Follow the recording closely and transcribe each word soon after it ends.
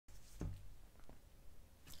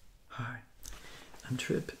Hi, I'm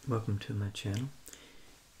Trip. Welcome to my channel.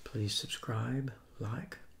 Please subscribe,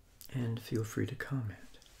 like, and feel free to comment.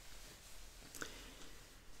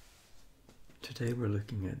 Today we're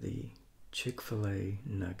looking at the Chick-fil-A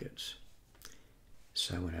nuggets.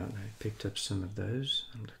 So I went out and I picked up some of those.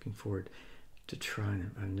 I'm looking forward to trying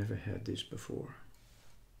them. I've never had these before.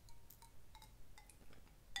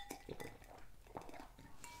 In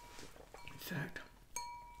fact,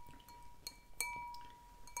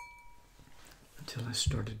 until I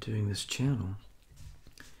started doing this channel,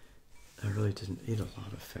 I really didn't eat a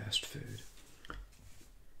lot of fast food.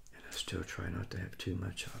 And I still try not to have too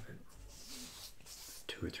much of it.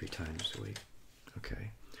 2 or 3 times a week.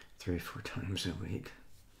 Okay, 3 or 4 times a week.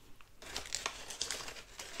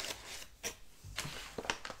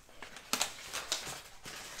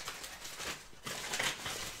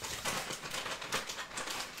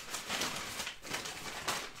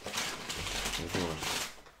 Oh boy.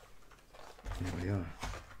 Here we are.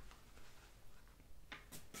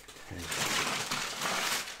 Okay.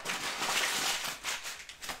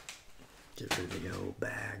 Get rid of the old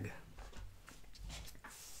bag.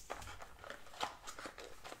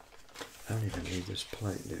 I don't even need this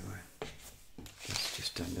plate, do I? It's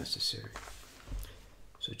just unnecessary.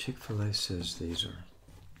 So Chick-fil-A says these are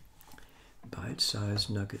bite-sized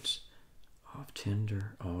nuggets of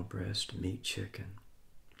tender all-breast meat chicken,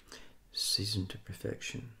 seasoned to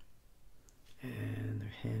perfection, and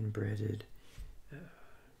they're hand-breaded,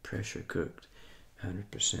 pressure-cooked,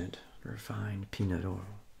 100% refined peanut oil.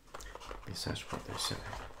 At least that's what they say.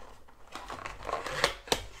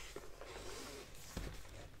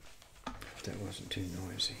 That wasn't too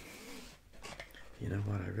noisy. You know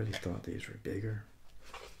what? I really thought these were bigger.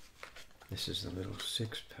 This is the little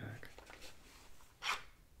 6-pack.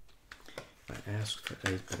 I asked for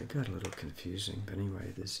 8, but it got a little confusing. But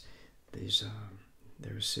anyway,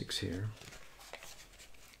 there were 6 here.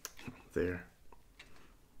 There.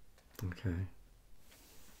 Okay.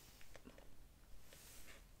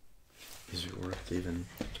 Is it worth even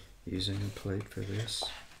using a plate for this?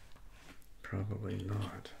 Probably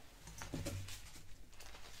not.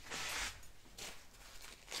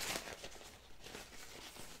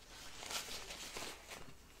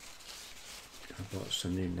 I bought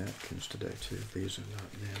some new napkins today too. These are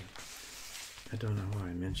not new. I don't know why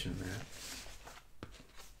I mentioned that,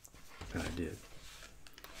 but I did.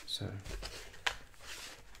 So,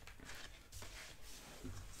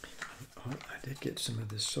 I did get some of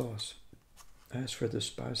this sauce. I asked for the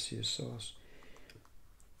spiciest sauce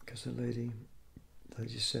because the lady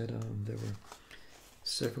said there were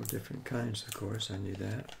several different kinds. Of course, I knew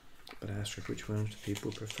that, but I asked her which ones do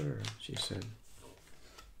people prefer. She said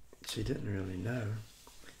she didn't really know,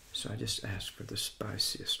 so I just asked for the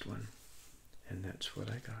spiciest one, and that's what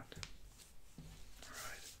I got. All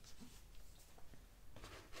right.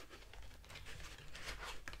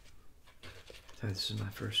 So this is my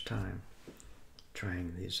first time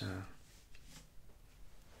trying these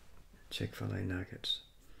Chick-fil-A nuggets.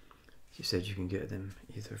 She said you can get them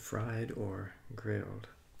either fried or grilled.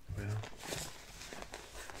 Well,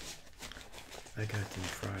 I got them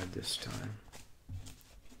fried this time.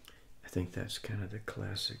 I think that's kind of the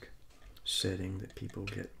classic setting that people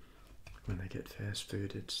get when they get fast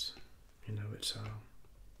food. It's, you know, it's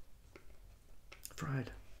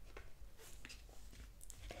fried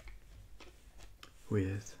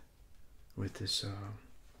with this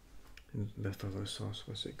buffalo sauce.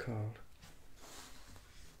 What's it called?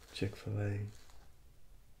 Chick-fil-A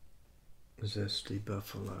Zesty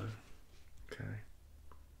Buffalo. Okay.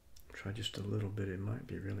 Try just a little bit. It might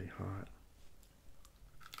be really hot.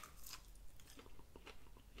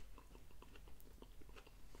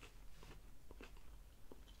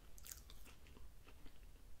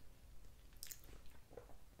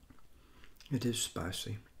 It is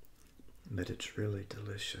spicy, but it's really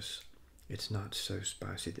delicious. It's not so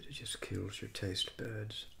spicy that it just kills your taste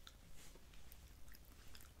buds.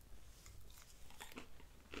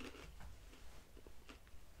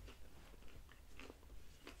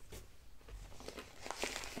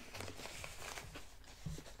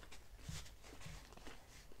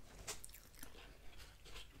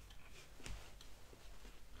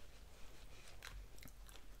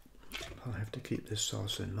 I'll have to keep this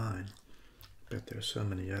sauce in mind, but there's so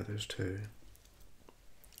many others too.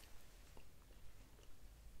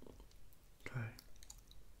 Okay.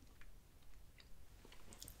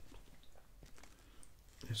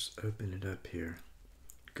 Let's open it up here.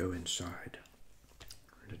 Go inside.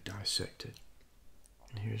 We're going to dissect it.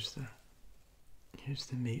 And here's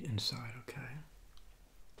the meat inside, okay?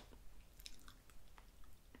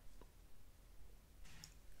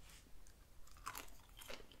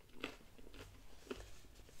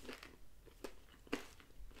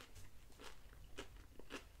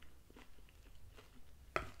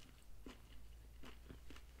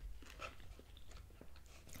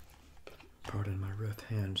 Pardon my rough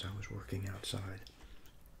hands, I was working outside.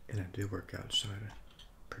 And I do work outside a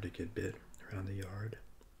pretty good bit around the yard.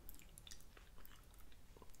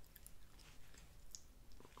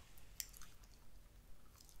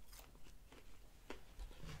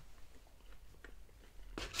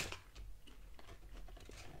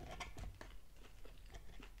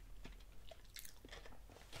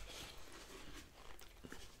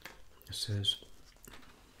 It says,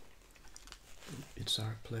 it's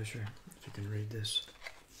our pleasure, if you can read this,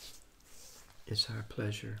 it's our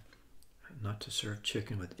pleasure not to serve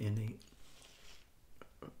chicken with any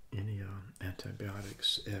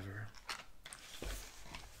antibiotics ever.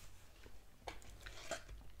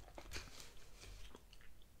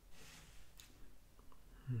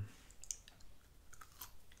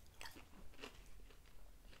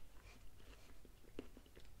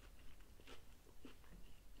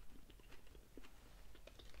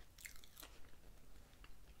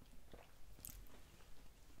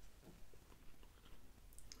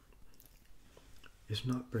 It's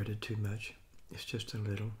not breaded too much. It's just a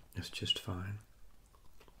little. It's just fine.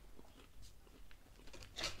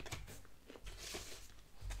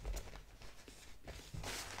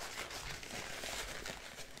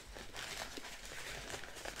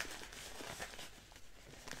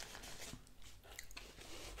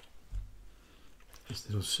 This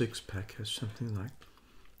little 6-pack has something like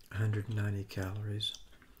 190 calories,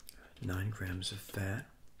 9 grams of fat,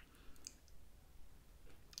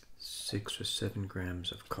 6 or 7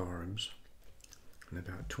 grams of carbs, and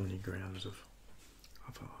about 20 grams of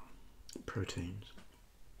proteins.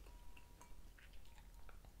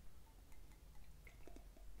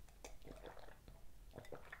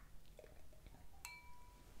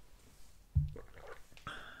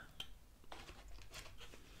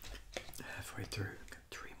 Halfway through, got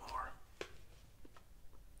 3 more.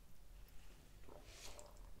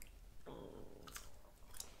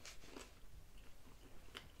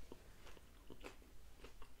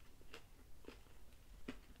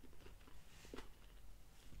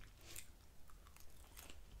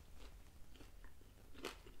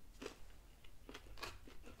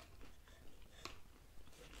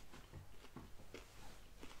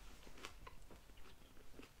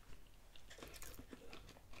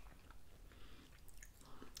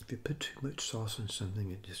 If you put too much sauce on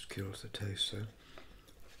something, it just kills the taste. So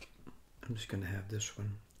I'm just going to have this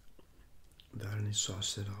one without any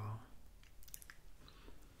sauce at all.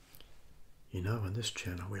 You know, on this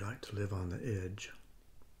channel, we like to live on the edge.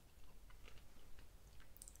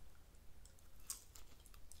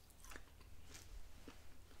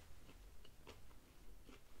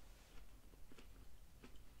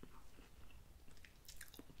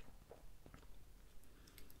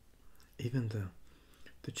 Even the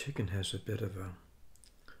chicken has a bit of a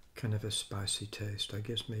kind of a spicy taste. I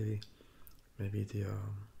guess maybe the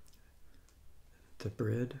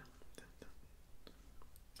bread,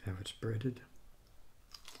 how it's breaded.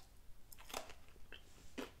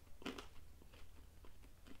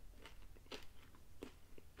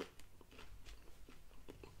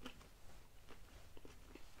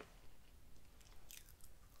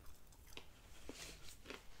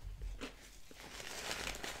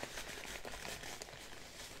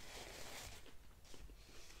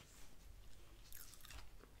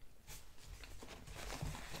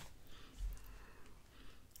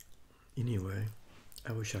 Anyway,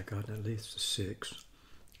 I wish I'd gotten at least a 6,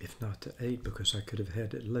 if not to 8, because I could have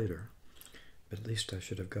had it later. But at least I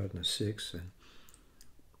should have gotten a 6, and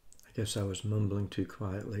I guess I was mumbling too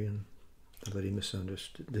quietly, and the lady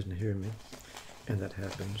misunderstood, didn't hear me, and that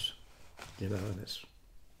happens, you know, and it's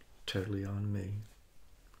totally on me.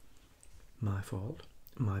 My fault,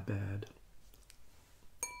 my bad.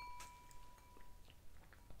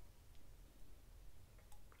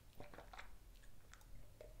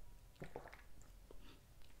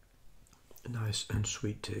 A nice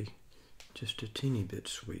unsweet tea, just a teeny bit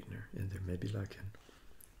sweetener in there, maybe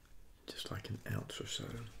just like an ounce or so.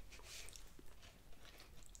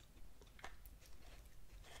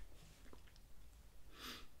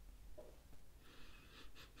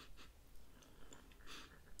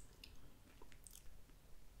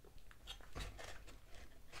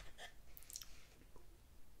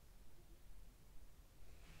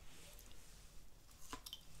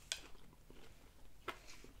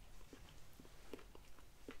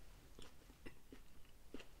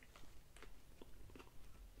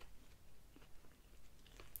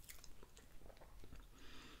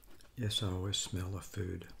 Yes, I always smell of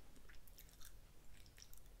food.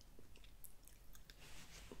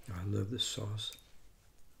 I love this sauce.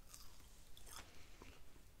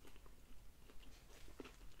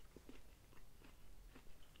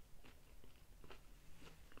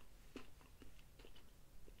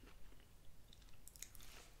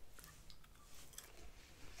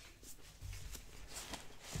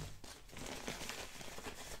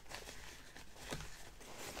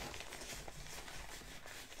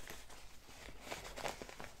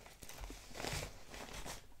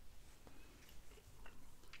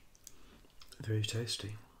 very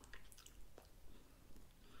tasty.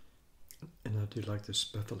 And I do like this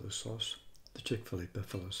buffalo sauce, the Chick-fil-A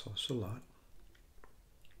buffalo sauce, a lot.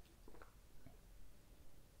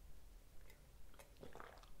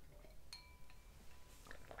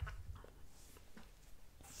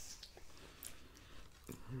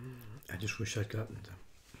 I just wish I'd gotten the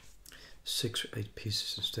 6 or 8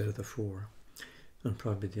 pieces instead of the 4. I'm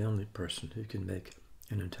probably the only person who can make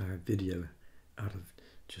an entire video out of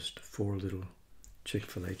just 4 little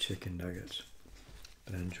Chick-fil-A chicken nuggets.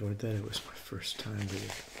 But I enjoyed that. It was my first time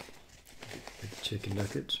with chicken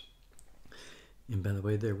nuggets. And by the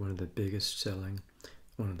way, they're one of the biggest selling,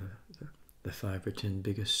 one of the 5 or 10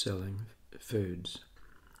 biggest selling foods,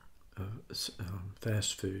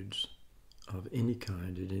 fast foods of any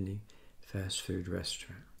kind at any fast food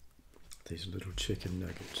restaurant. These little chicken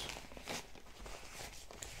nuggets.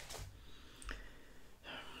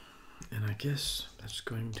 And I guess that's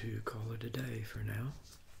going to call it a day for now.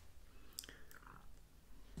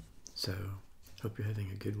 So, hope you're having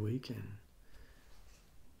a good week and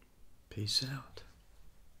peace out.